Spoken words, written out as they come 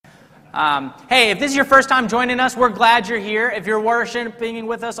Hey, if this is your first time joining us, we're glad you're here. If you're worshiping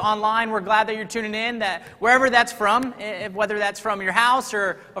with us online, we're glad that you're tuning in, that wherever that's from, whether that's from your house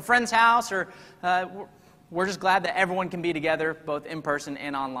or a friend's house, or we're just glad that everyone can be together, both in person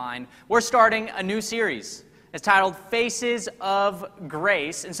and online. We're starting a new series. It's titled Faces of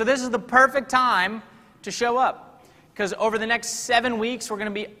Grace. And so this is the perfect time to show up, because over the next 7 weeks, we're going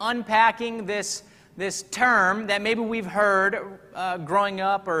to be unpacking this term that maybe we've heard growing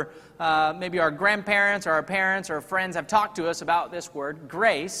up, or maybe our grandparents or our parents or friends have talked to us about this word,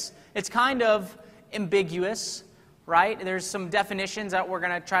 grace. It's kind of ambiguous, right? There's some definitions that we're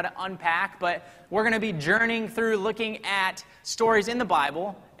going to try to unpack, but we're going to be journeying through looking at stories in the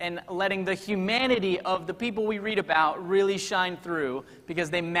Bible and letting the humanity of the people we read about really shine through, because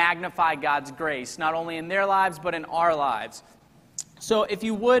they magnify God's grace, not only in their lives, but in our lives. So if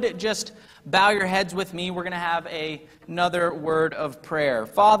you would just bow your heads with me, we're going to have another word of prayer.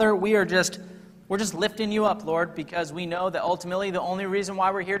 Father, we're just lifting you up, Lord, because we know that ultimately the only reason why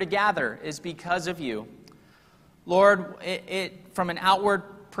we're here to gather is because of you. Lord, from an outward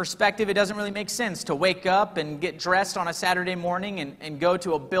perspective, it doesn't really make sense to wake up and get dressed on a Saturday morning and go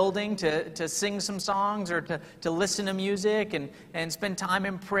to a building to sing some songs, or to listen to music and spend time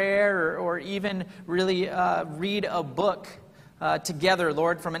in prayer, or even really read a book together.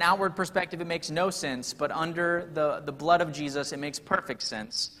 Lord, from an outward perspective, it makes no sense, but under the blood of Jesus, it makes perfect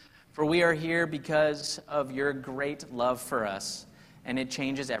sense. For we are here because of your great love for us, and it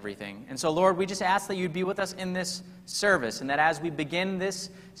changes everything. And so, Lord, we just ask that you'd be with us in this service, and that as we begin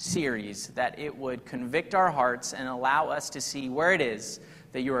this series, that it would convict our hearts and allow us to see where it is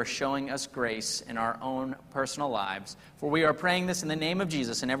that you are showing us grace in our own personal lives. For we are praying this in the name of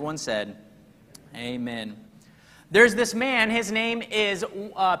Jesus, and everyone said, amen. There's this man, his name is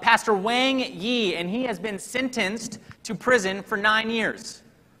Pastor Wang Yi, and he has been sentenced to prison for 9 years.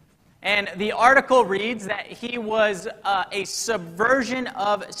 And the article reads that he was a subversion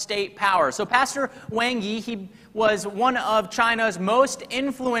of state power. So Pastor Wang Yi, he was one of China's most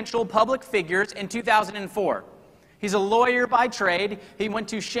influential public figures in 2004. He's a lawyer by trade. He went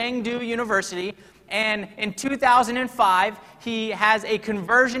to Chengdu University. And in 2005, he has a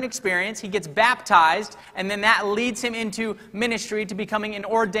conversion experience. He gets baptized, and then that leads him into ministry to becoming an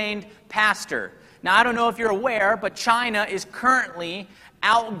ordained pastor. Now, I don't know if you're aware, but China is currently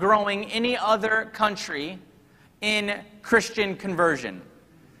outgrowing any other country in Christian conversion.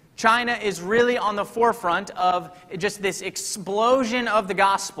 China is really on the forefront of just this explosion of the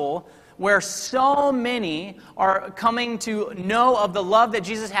gospel, where so many are coming to know of the love that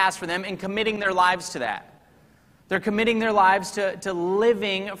Jesus has for them and committing their lives to that. They're committing their lives to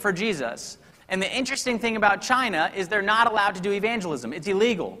living for Jesus. And the interesting thing about China is they're not allowed to do evangelism. It's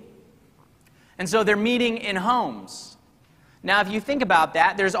illegal. And so they're meeting in homes. Now, if you think about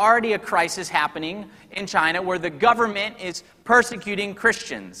that, there's already a crisis happening in China where the government is persecuting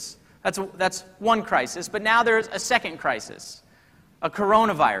Christians. That's one crisis. But now there's a second crisis, a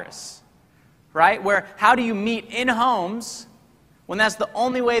coronavirus. Right? Where how do you meet in homes when that's the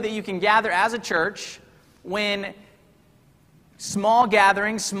only way that you can gather as a church, when small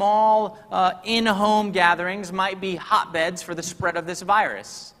gatherings, small in-home gatherings might be hotbeds for the spread of this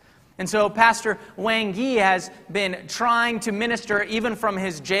virus? And so Pastor Wang Yi has been trying to minister even from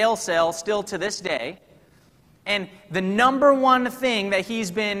his jail cell still to this day. And the number one thing that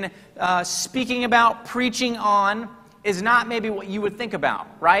he's been speaking about, preaching on, is not maybe what you would think about,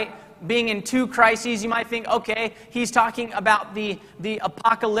 right? Being in two crises, you might think, okay, he's talking about the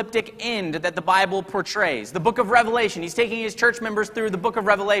apocalyptic end that the Bible portrays. The book of Revelation. He's taking his church members through the book of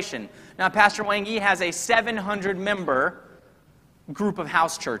Revelation. Now, Pastor Wang Yi has a 700-member group of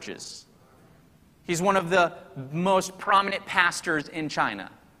house churches. He's one of the most prominent pastors in China.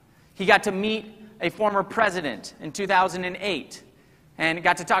 He got to meet a former president in 2008 and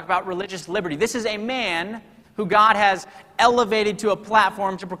got to talk about religious liberty. This is a man who God has elevated to a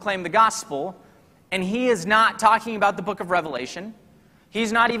platform to proclaim the gospel, and he is not talking about the book of Revelation.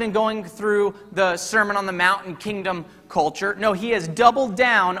 He's not even going through the Sermon on the Mount and kingdom culture. No, he has doubled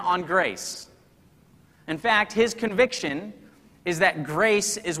down on grace. In fact, his conviction is that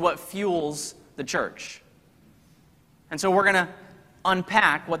grace is what fuels the church. And so we're going to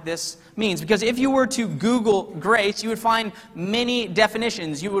unpack what this means. Because if you were to Google grace, you would find many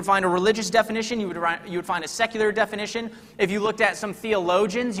definitions. You would find a religious definition. You would find a secular definition. If you looked at some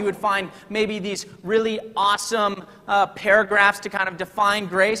theologians, you would find maybe these really awesome paragraphs to kind of define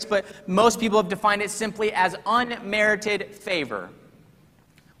grace. But most people have defined it simply as unmerited favor,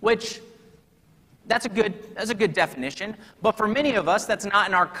 which that's a good definition. But for many of us, that's not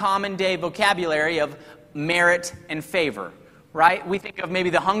in our common day vocabulary of merit and favor. right? We think of maybe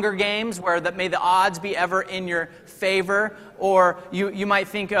the Hunger Games, where may the odds be ever in your favor. Or you might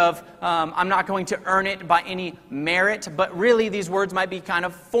think of, I'm not going to earn it by any merit. But really, these words might be kind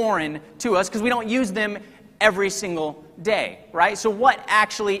of foreign to us because we don't use them every single day, right? So what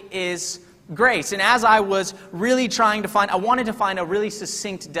actually is grace? And as I was really I wanted to find a really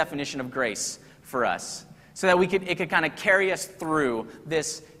succinct definition of grace for us, so that it could kind of carry us through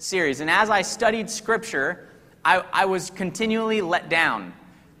this series. And as I studied Scripture, I was continually let down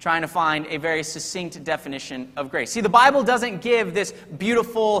trying to find a very succinct definition of grace. See, the Bible doesn't give this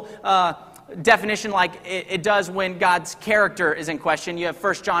beautiful definition like it does when God's character is in question. You have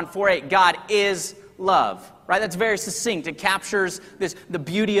 1 John 4:8, God is love, right? That's very succinct. It captures the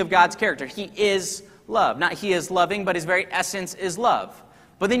beauty of God's character. He is love. Not he is loving, but his very essence is love.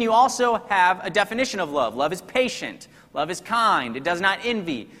 But then you also have a definition of love. Love is patient. Love is kind. It does not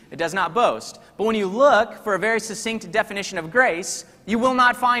envy. It does not boast. But when you look for a very succinct definition of grace, you will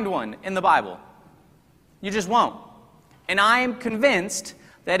not find one in the Bible. You just won't. And I am convinced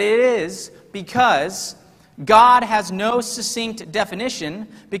that it is because God has no succinct definition,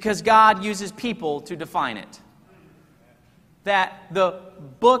 because God uses people to define it. That the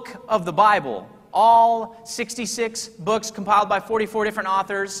book of the Bible, all 66 books compiled by 44 different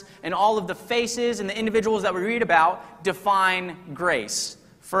authors, and all of the faces and the individuals that we read about define grace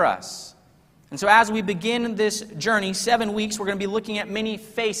for us. And so as we begin this journey, 7 weeks, we're going to be looking at many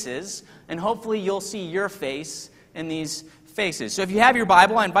faces, and hopefully you'll see your face in these faces. So if you have your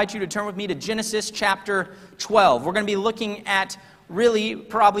Bible, I invite you to turn with me to Genesis chapter 12. We're going to be looking at really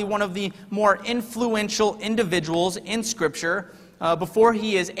probably one of the more influential individuals in Scripture. Before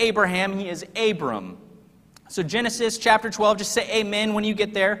he is Abraham, he is Abram. So Genesis chapter 12, just say amen when you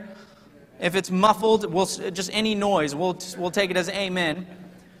get there. If it's muffled, just any noise, we'll take it as amen.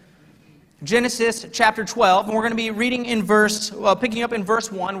 Genesis chapter 12, and we're going to be reading picking up in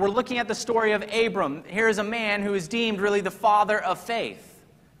verse 1. We're looking at the story of Abram. Here is a man who is deemed really the father of faith.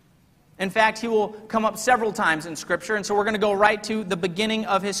 In fact, he will come up several times in Scripture, and so we're going to go right to the beginning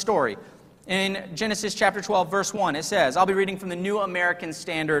of his story. In Genesis chapter 12, verse 1, it says, I'll be reading from the New American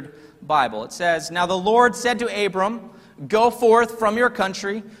Standard Bible. It says, Now the Lord said to Abram, Go forth from your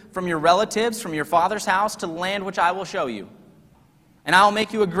country, from your relatives, from your father's house, to the land which I will show you. And I will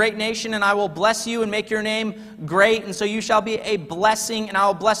make you a great nation, and I will bless you and make your name great, and so you shall be a blessing, and I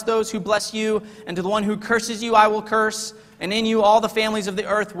will bless those who bless you, and to the one who curses you I will curse, and in you all the families of the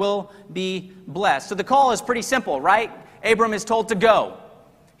earth will be blessed. So the call is pretty simple, right? Abram is told to go.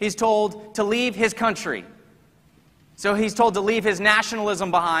 He's told to leave his country. So he's told to leave his nationalism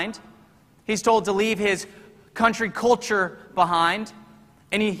behind. He's told to leave his country culture behind.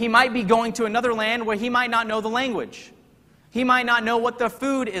 And he might be going to another land where he might not know the language. He might not know what the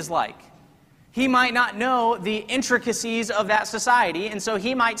food is like. He might not know the intricacies of that society, and so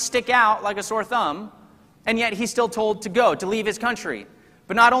he might stick out like a sore thumb, and yet he's still told to go, to leave his country.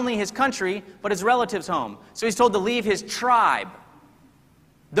 But not only his country, but his relatives' home. So he's told to leave his tribe,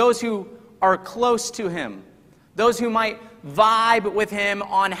 those who are close to him, those who might vibe with him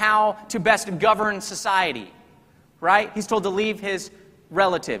on how to best govern society, right? He's told to leave his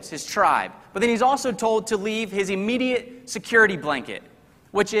relatives, his tribe. But then he's also told to leave his immediate security blanket,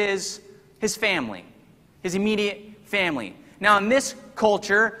 which is his family, his immediate family. Now, in this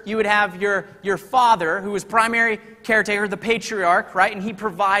culture, you would have your father, who was primary caretaker, the patriarch, right? And he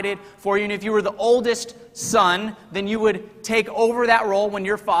provided for you. And if you were the oldest son, then you would take over that role when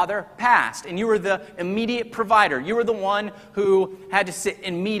your father passed. And you were the immediate provider. You were the one who had to sit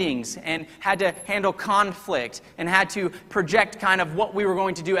in meetings and had to handle conflict and had to project kind of what we were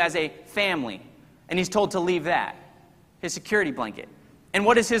going to do as a family. And he's told to leave that, his security blanket. And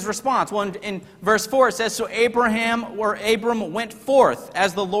what is his response? Well, in verse 4 it says, So Abram went forth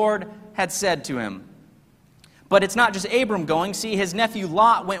as the Lord had said to him. But it's not just Abram going. See, his nephew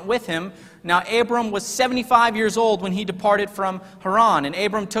Lot went with him. Now Abram was 75 years old when he departed from Haran. And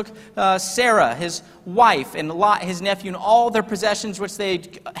Abram took Sarah, his wife, and Lot, his nephew, and all their possessions which they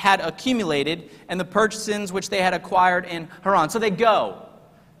had accumulated, and the purchases which they had acquired in Haran. So they go.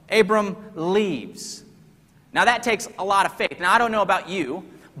 Abram leaves. Now that takes a lot of faith. Now I don't know about you,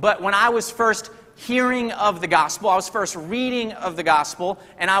 but when I was first hearing of the gospel, I was first reading of the gospel,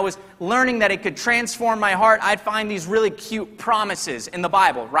 and I was learning that it could transform my heart, I'd find these really cute promises in the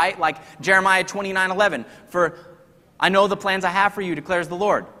Bible, right? Like Jeremiah 29:11, For I know the plans I have for you, declares the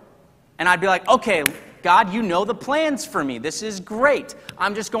Lord. And I'd be like, okay, God, you know the plans for me. This is great.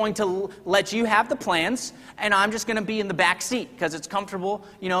 I'm just going to let you have the plans, and I'm just going to be in the back seat because it's comfortable.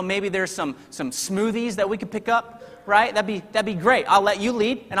 You know, maybe there's some smoothies that we could pick up, right? That'd be great. I'll let you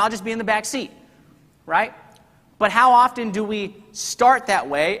lead, and I'll just be in the back seat, right? But how often do we start that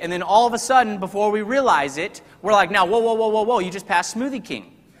way, and then all of a sudden, before we realize it, we're like, now, whoa, you just passed Smoothie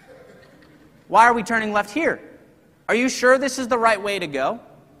King. Why are we turning left here? Are you sure this is the right way to go?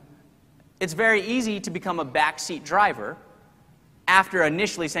 It's very easy to become a backseat driver after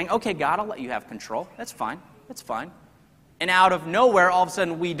initially saying, okay, God, I'll let you have control. That's fine. And out of nowhere, all of a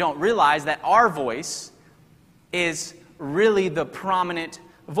sudden, we don't realize that our voice is really the prominent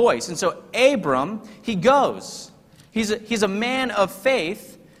voice. And so Abram, he goes. He's a man of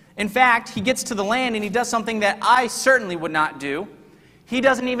faith. In fact, he gets to the land and he does something that I certainly would not do. He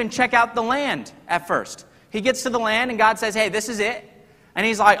doesn't even check out the land at first. He gets to the land and God says, hey, this is it. And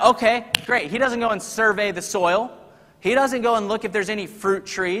he's like, okay, great. He doesn't go and survey the soil. He doesn't go and look if there's any fruit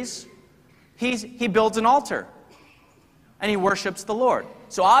trees. He builds an altar. And he worships the Lord.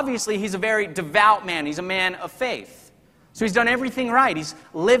 So obviously he's a very devout man. He's a man of faith. So he's done everything right. He's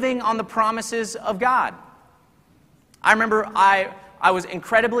living on the promises of God. I remember I was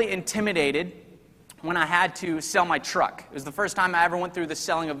incredibly intimidated when I had to sell my truck. It was the first time I ever went through the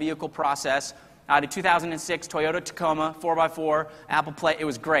selling a vehicle process. I had a 2006 Toyota Tacoma 4x4 Apple Plate. It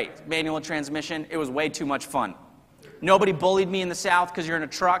was great. Manual transmission. It was way too much fun. Nobody bullied me in the South because you're in a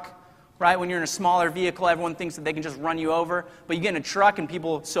truck. Right? When you're in a smaller vehicle, everyone thinks that they can just run you over. But you get in a truck and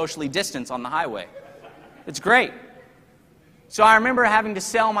people socially distance on the highway. It's great. So I remember having to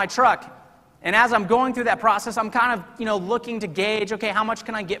sell my truck. And as I'm going through that process, I'm kind of, looking to gauge, okay, how much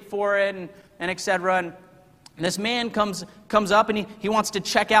can I get for it, and et cetera. And this man comes up and he wants to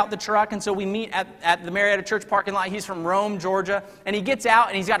check out the truck. And so we meet at the Marietta Church parking lot. He's from Rome, Georgia. And he gets out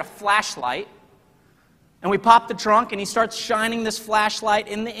and he's got a flashlight. And we pop the trunk, and he starts shining this flashlight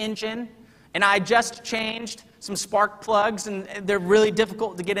in the engine. And I just changed some spark plugs, and they're really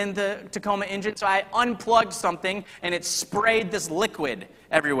difficult to get into Tacoma engine. So I unplugged something, and it sprayed this liquid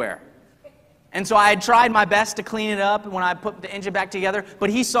everywhere. And so I had tried my best to clean it up when I put the engine back together, but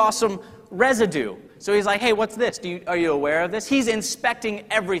he saw some residue. So he's like, hey, what's this? Are you aware of this? He's inspecting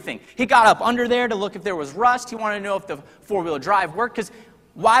everything. He got up under there to look if there was rust. He wanted to know if the four-wheel drive worked, because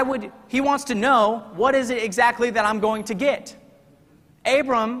he wants to know, what is it exactly that I'm going to get?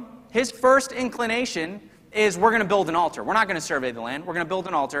 Abram, his first inclination is, we're going to build an altar. We're not going to survey the land. We're going to build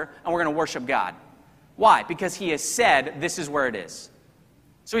an altar, and we're going to worship God. Why? Because he has said this is where it is.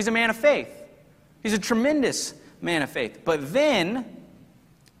 So he's a man of faith. He's a tremendous man of faith. But then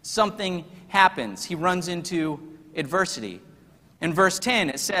something happens. He runs into adversity. In verse 10,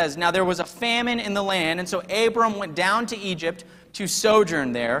 it says, now there was a famine in the land, and so Abram went down to Egypt to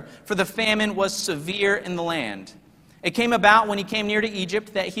sojourn there, for the famine was severe in the land. It came about when he came near to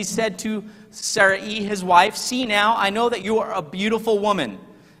Egypt that he said to Sarai, his wife, see now, I know that you are a beautiful woman.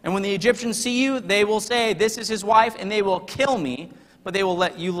 And when the Egyptians see you, they will say, this is his wife, and they will kill me, but they will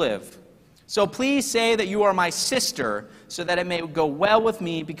let you live. So please say that you are my sister, so that it may go well with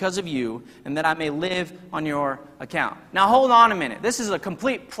me because of you, and that I may live on your account. Now hold on a minute. This is a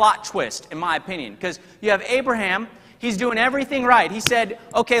complete plot twist, in my opinion, because you have Abraham. He's doing everything right. He said,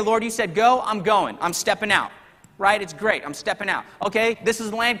 okay, Lord, you said go, I'm going. I'm stepping out. Right? It's great. I'm stepping out. Okay, this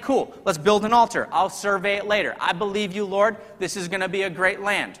is the land. Cool. Let's build an altar. I'll survey it later. I believe you, Lord. This is going to be a great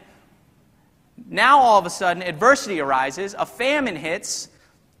land. Now, all of a sudden, adversity arises. A famine hits.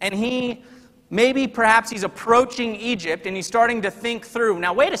 And perhaps he's approaching Egypt, and he's starting to think through,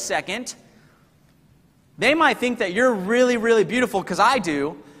 now, wait a second. They might think that you're really, really beautiful because I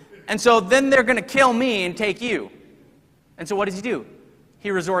do. And so then they're going to kill me and take you. And so what does he do? He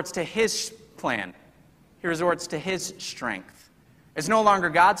resorts to his plan. He resorts to his strength. It's no longer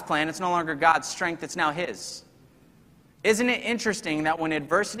God's plan. It's no longer God's strength. It's now his. Isn't it interesting that when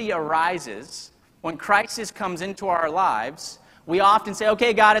adversity arises, when crisis comes into our lives, we often say,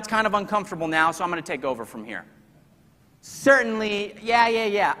 okay, God, it's kind of uncomfortable now, so I'm going to take over from here. Certainly,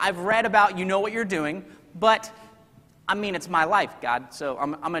 yeah. I've read about you know what you're doing, but it's my life, God, so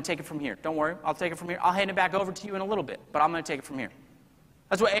I'm going to take it from here. Don't worry, I'll take it from here. I'll hand it back over to you in a little bit, but I'm going to take it from here.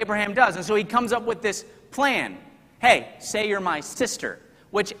 That's what Abraham does. And so he comes up with this plan. Hey, say you're my sister,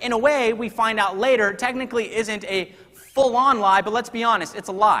 which in a way we find out later technically isn't a full-on lie, but let's be honest, it's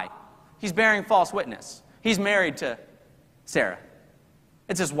a lie. He's bearing false witness. He's married to Sarah.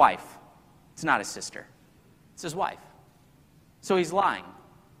 It's his wife. It's not his sister. It's his wife. So he's lying.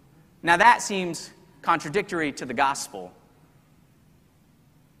 Now that seems contradictory to the gospel.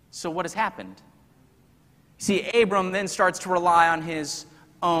 So what has happened? See, Abram then starts to rely on his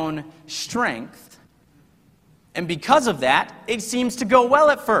own strength. And because of that, it seems to go well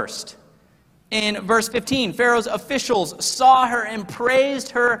at first. In verse 15, Pharaoh's officials saw her and praised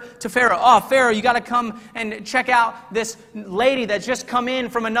her to Pharaoh. Oh, Pharaoh, you got to come and check out this lady that's just come in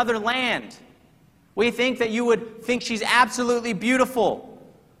from another land. We think that you would think she's absolutely beautiful.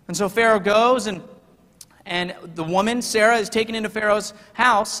 And so Pharaoh goes, and the woman, Sarah, is taken into Pharaoh's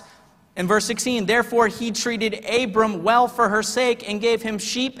house. In verse 16, therefore he treated Abram well for her sake and gave him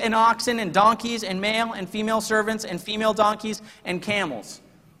sheep and oxen and donkeys and male and female servants and female donkeys and camels.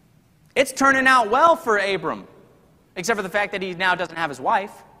 It's turning out well for Abram, except for the fact that he now doesn't have his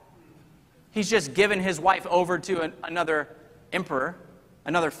wife. He's just given his wife over to another emperor,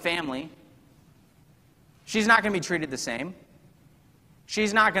 another family. She's not going to be treated the same.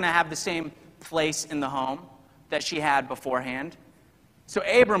 She's not going to have the same place in the home that she had beforehand. So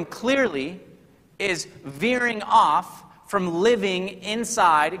Abram clearly is veering off from living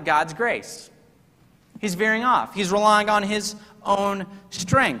inside God's grace. He's veering off. He's relying on his own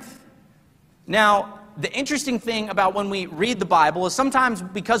strength. Now, the interesting thing about when we read the Bible is sometimes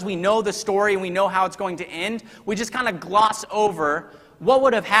because we know the story and we know how it's going to end, we just kind of gloss over what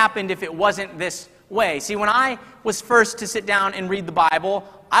would have happened if it wasn't this way. See, when I was first to sit down and read the Bible,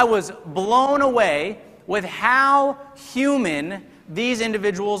 I was blown away with how human these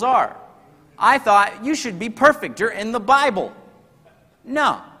individuals are. I thought, you should be perfect. You're in the Bible.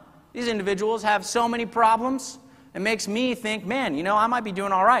 No. These individuals have so many problems. It makes me think, man, I might be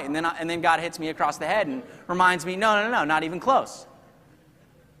doing all right. And then God hits me across the head and reminds me, no, not even close.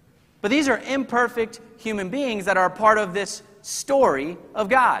 But these are imperfect human beings that are a part of this story of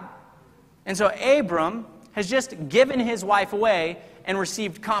God. And so Abram has just given his wife away and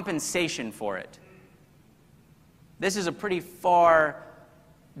received compensation for it. This is a pretty far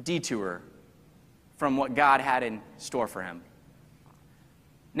detour from what God had in store for him.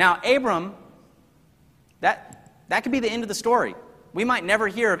 Now, Abram, that could be the end of the story. We might never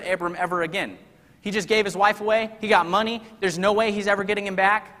hear of Abram ever again. He just gave his wife away. He got money. There's no way he's ever getting him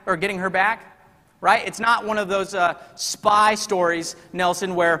back or getting her back, right? It's not one of those spy stories,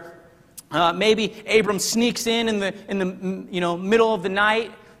 Nelson, where maybe Abram sneaks in the middle of the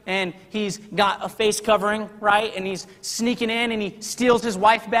night, and he's got a face covering, right? And he's sneaking in, and he steals his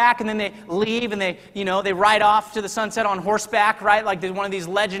wife back, and then they leave, and they ride off to the sunset on horseback, right? Like one of these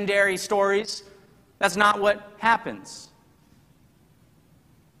legendary stories. That's not what happens.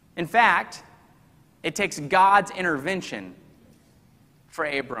 In fact, it takes God's intervention for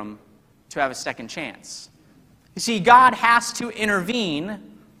Abram to have a second chance. You see, God has to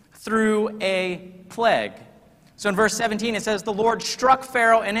intervene through a plague. So in verse 17 it says, the Lord struck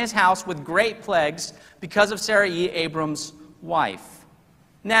Pharaoh and his house with great plagues because of Sarai, Abram's wife.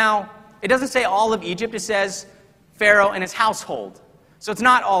 Now, it doesn't say all of Egypt, it says Pharaoh and his household. So it's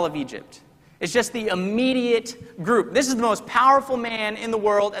not all of Egypt. It's just the immediate group. This is the most powerful man in the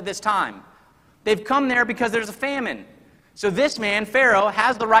world at this time. They've come there because there's a famine. So this man, Pharaoh,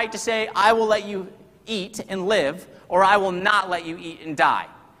 has the right to say, I will let you eat and live, or I will not let you eat and die.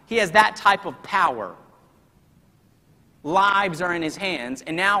 He has that type of power. Lives are in his hands,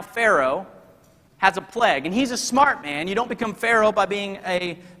 and now Pharaoh has a plague. And he's a smart man. You don't become Pharaoh by being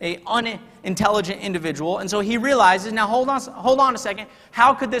an unintelligent individual. And so he realizes, now hold on a second,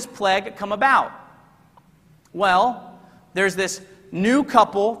 how could this plague come about? Well, there's this new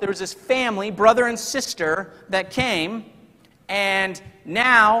couple, there was this family, brother and sister, that came, and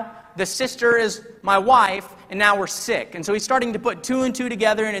now the sister is my wife, and now we're sick. And so he's starting to put 2 and 2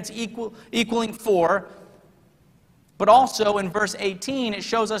 together, and it's equaling 4. But also in verse 18, it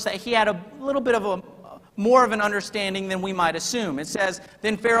shows us that he had a little bit of more of an understanding than we might assume. It says,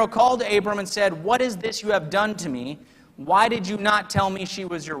 then Pharaoh called to Abram and said, what is this you have done to me? Why did you not tell me she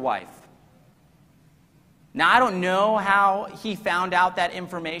was your wife? Now, I don't know how he found out that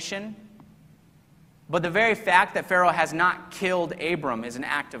information, but the very fact that Pharaoh has not killed Abram is an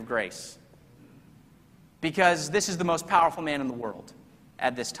act of grace. Because this is the most powerful man in the world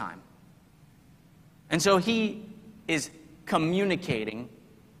at this time. And so he is communicating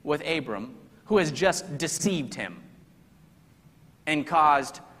with Abram, who has just deceived him and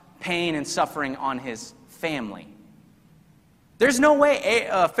caused pain and suffering on his family. There's no way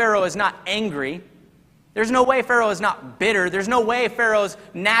Pharaoh is not angry. There's no way Pharaoh is not bitter. There's no way Pharaoh's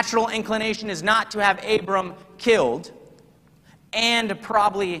natural inclination is not to have Abram killed and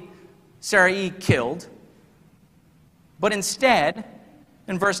probably Sarai killed. But instead,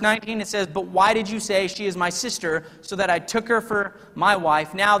 in verse 19 it says, but why did you say she is my sister, so that I took her for my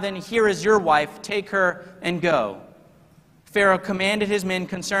wife? Now then, here is your wife. Take her and go. Pharaoh commanded his men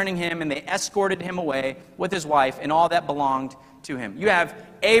concerning him, and they escorted him away with his wife and all that belonged to him. You have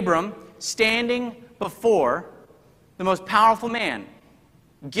Abram standing before the most powerful man,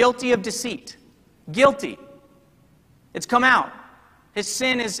 guilty of deceit. Guilty. It's come out. His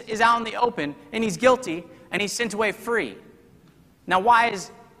sin is out in the open, and he's guilty, and he's sent away free. Now, why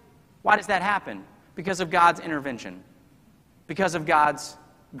does that happen? Because of God's intervention. Because of God's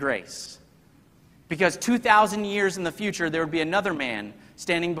grace. Because 2,000 years in the future, there would be another man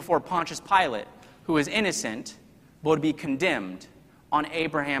standing before Pontius Pilate who is innocent, but would be condemned on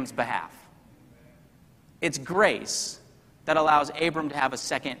Abraham's behalf. It's grace that allows Abram to have a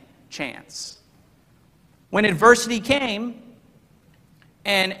second chance. When adversity came,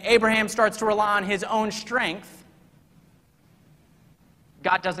 and Abraham starts to rely on his own strength,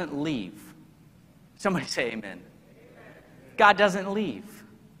 God doesn't leave. Somebody say amen. God doesn't leave.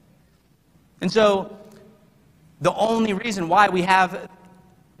 And so, the only reason why we have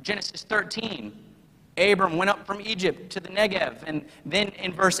Genesis 13, Abram went up from Egypt to the Negev, and then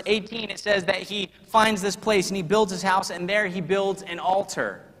in verse 18 it says that he finds this place and he builds his house, and there he builds an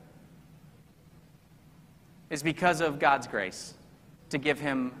altar. It's because of God's grace to give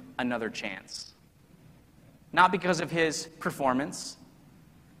him another chance. Not because of his performance,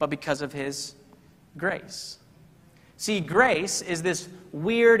 but because of his grace. See, grace is this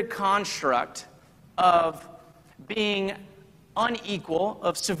weird construct of being unequal,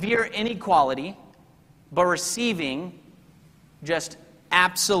 of severe inequality, but receiving just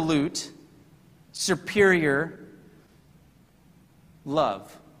absolute, superior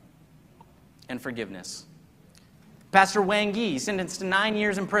love and forgiveness. Pastor Wang Yi, sentenced to 9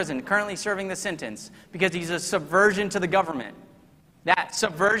 years in prison, currently serving the sentence because he's a subversion to the government. That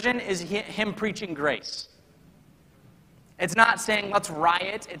subversion is him preaching grace. It's not saying let's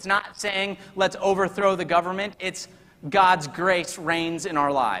riot. It's not saying let's overthrow the government. It's God's grace reigns in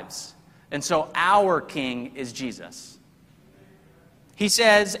our lives. And so our king is Jesus. He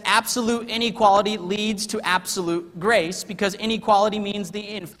says absolute inequality leads to absolute grace because inequality means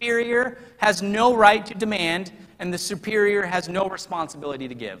the inferior has no right to demand and the superior has no responsibility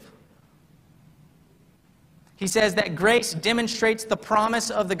to give. He says that grace demonstrates the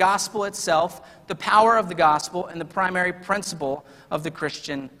promise of the gospel itself, the power of the gospel, and the primary principle of the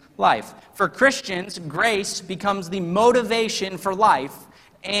Christian life. For Christians, grace becomes the motivation for life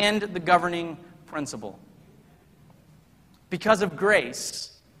and the governing principle. Because of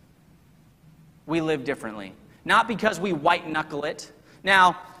grace, we live differently. Not because we white-knuckle it.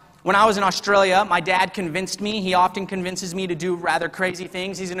 Now, when I was in Australia, my dad convinced me, he often convinces me to do rather crazy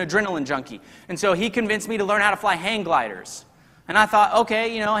things. He's an adrenaline junkie. And so he convinced me to learn how to fly hang gliders. And I thought,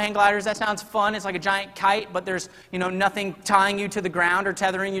 okay, hang gliders, that sounds fun. It's like a giant kite, but there's, nothing tying you to the ground or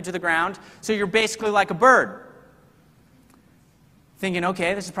tethering you to the ground. So you're basically like a bird. Thinking,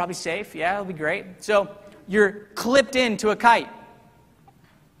 okay, this is probably safe. Yeah, it'll be great. So you're clipped into a kite.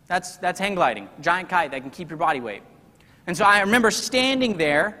 That's hang gliding. Giant kite that can keep your body weight. And so I remember standing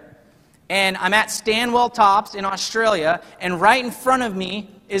there, and I'm at Stanwell Tops in Australia, and right in front of me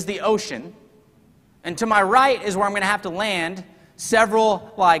is the ocean. And to my right is where I'm going to have to land several,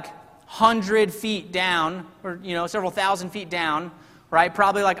 100 feet down, or, several thousand feet down, right?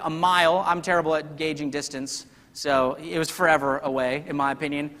 Probably like a mile. I'm terrible at gauging distance, so it was forever away, in my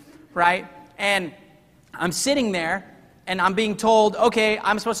opinion, right? And I'm sitting there, and I'm being told, okay,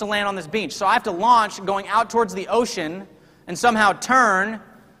 I'm supposed to land on this beach. So I have to launch going out towards the ocean and somehow turn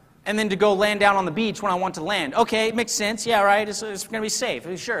and then to go land down on the beach when I want to land. Okay, it makes sense. Yeah, right, it's going to be safe.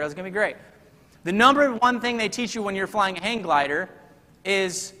 Sure, it's going to be great. The number one thing they teach you when you're flying a hang glider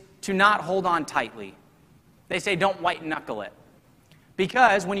is to not hold on tightly. They say don't white knuckle it.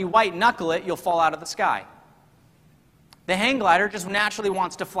 Because when you white knuckle it, you'll fall out of the sky. The hang glider just naturally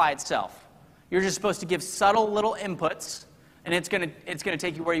wants to fly itself. You're just supposed to give subtle little inputs, and it's going to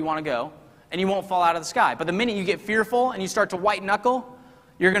take you where you want to go, and you won't fall out of the sky. But the minute you get fearful and you start to white knuckle,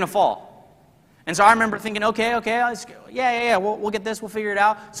 you're going to fall. And so I remember thinking, okay, we'll get this, we'll figure it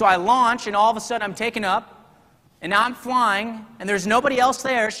out. So I launch, and all of a sudden I'm taken up, and now I'm flying, and there's nobody else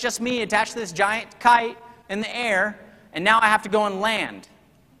there. It's just me attached to this giant kite in the air, and now I have to go and land.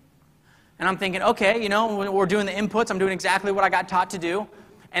 And I'm thinking, okay, we're doing the inputs. I'm doing exactly what I got taught to do.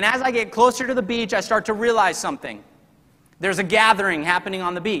 And as I get closer to the beach, I start to realize something. There's a gathering happening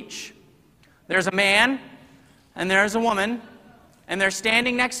on the beach. There's a man, and there's a woman, and they're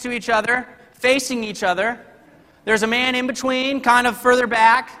standing next to each other, facing each other. There's a man in between, kind of further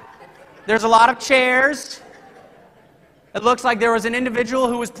back. There's a lot of chairs. It looks like there was an individual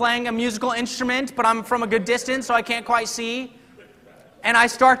who was playing a musical instrument, but I'm from a good distance, so I can't quite see. And I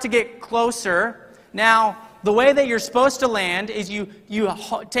start to get closer. Now, the way that you're supposed to land is you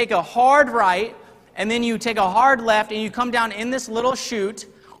take a hard right, and then you take a hard left, and you come down in this little chute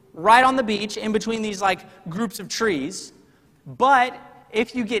right on the beach in between these groups of trees. But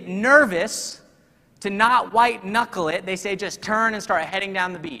if you get nervous to not white knuckle it, they say just turn and start heading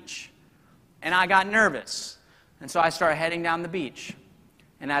down the beach. And I got nervous. And so I start heading down the beach.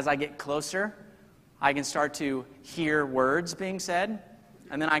 And as I get closer, I can start to hear words being said,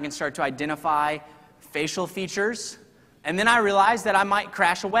 and then I can start to identify facial features, and then I realize that I might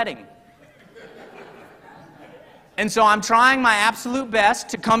crash a wedding. And so I'm trying my absolute best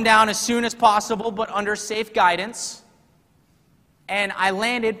to come down as soon as possible, but under safe guidance, and I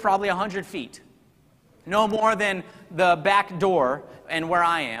landed probably 100 feet. No more than the back door and where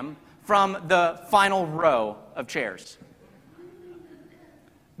I am from the final row of chairs.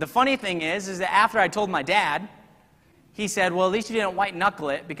 The funny thing is that after I told my dad, he said, well, at least you didn't white-knuckle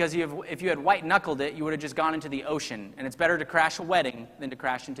it, because if you had white-knuckled it, you would have just gone into the ocean. And it's better to crash a wedding than to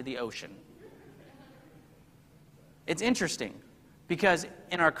crash into the ocean. It's interesting, because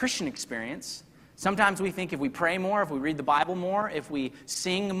in our Christian experience, sometimes we think if we pray more, if we read the Bible more, if we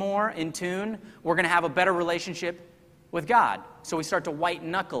sing more in tune, we're going to have a better relationship with God. So we start to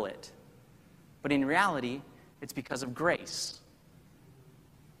white-knuckle it. But in reality, it's because of grace.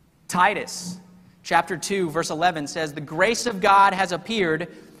 Titus chapter 2, verse 11 says, the grace of God has appeared,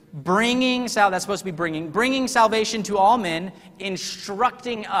 bringing salvation to all men,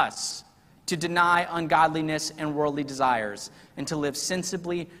 instructing us to deny ungodliness and worldly desires, and to live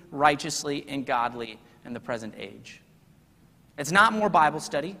sensibly, righteously, and godly in the present age. It's not more Bible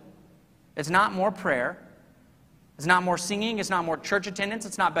study. It's not more prayer. It's not more singing. It's not more church attendance.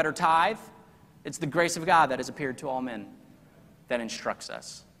 It's not better tithe. It's the grace of God that has appeared to all men that instructs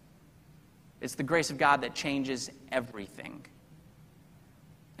us. It's the grace of God that changes everything.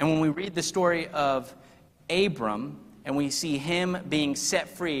 And when we read the story of Abram, and we see him being set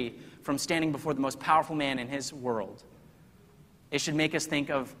free from standing before the most powerful man in his world, it should make us think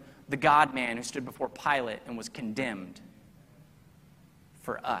of the God-man who stood before Pilate and was condemned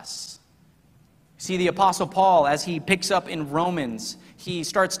for us. See, the Apostle Paul, as he picks up in Romans, he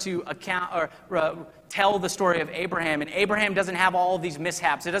starts to tell the story of Abraham. And Abraham doesn't have all of these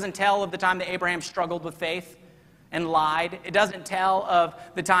mishaps. It doesn't tell of the time that Abraham struggled with faith and lied. It doesn't tell of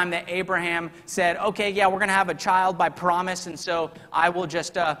the time that Abraham said, okay, yeah, we're going to have a child by promise, and so I will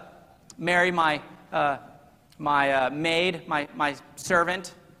just marry my maid, my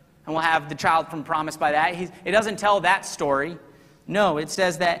servant, and we'll have the child from promise by that. It doesn't tell that story. No, it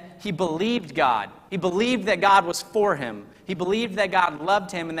says that he believed God. He believed that God was for him. He believed that God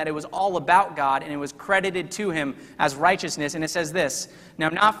loved him and that it was all about God, and it was credited to him as righteousness. And it says this, now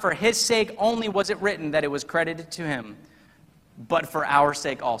not for his sake only was it written that it was credited to him, but for our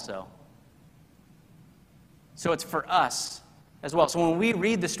sake also. So it's for us as well. So when we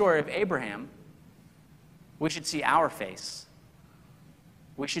read the story of Abraham, we should see our face.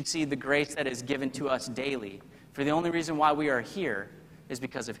 We should see the grace that is given to us daily. For the only reason why we are here is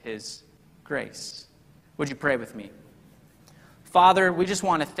because of his grace. Would you pray with me? Father, we just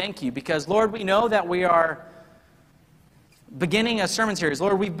want to thank you because, Lord, we know that we are beginning a sermon series.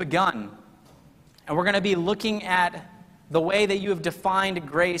 Lord, we've begun. And we're going to be looking at the way that you have defined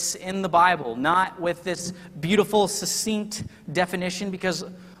grace in the Bible, not with this beautiful, succinct definition, because,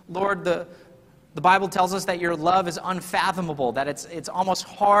 Lord, the Bible tells us that your love is unfathomable, that it's almost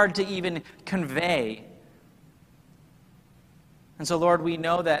hard to even convey. And so, Lord, we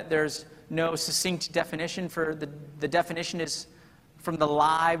know that there's no succinct definition, for the definition is from the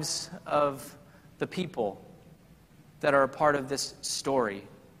lives of the people that are a part of this story.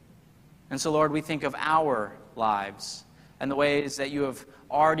 And so, Lord, we think of our lives and the ways that you have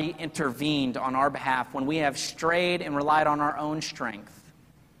already intervened on our behalf when we have strayed and relied on our own strength.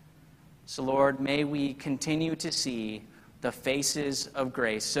 So, Lord, may we continue to see the faces of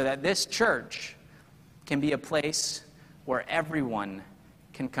grace so that this church can be a place where everyone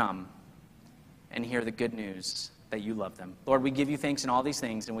can come and hear the good news that you love them. Lord, we give you thanks in all these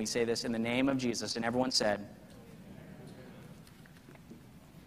things, and we say this in the name of Jesus. And everyone said,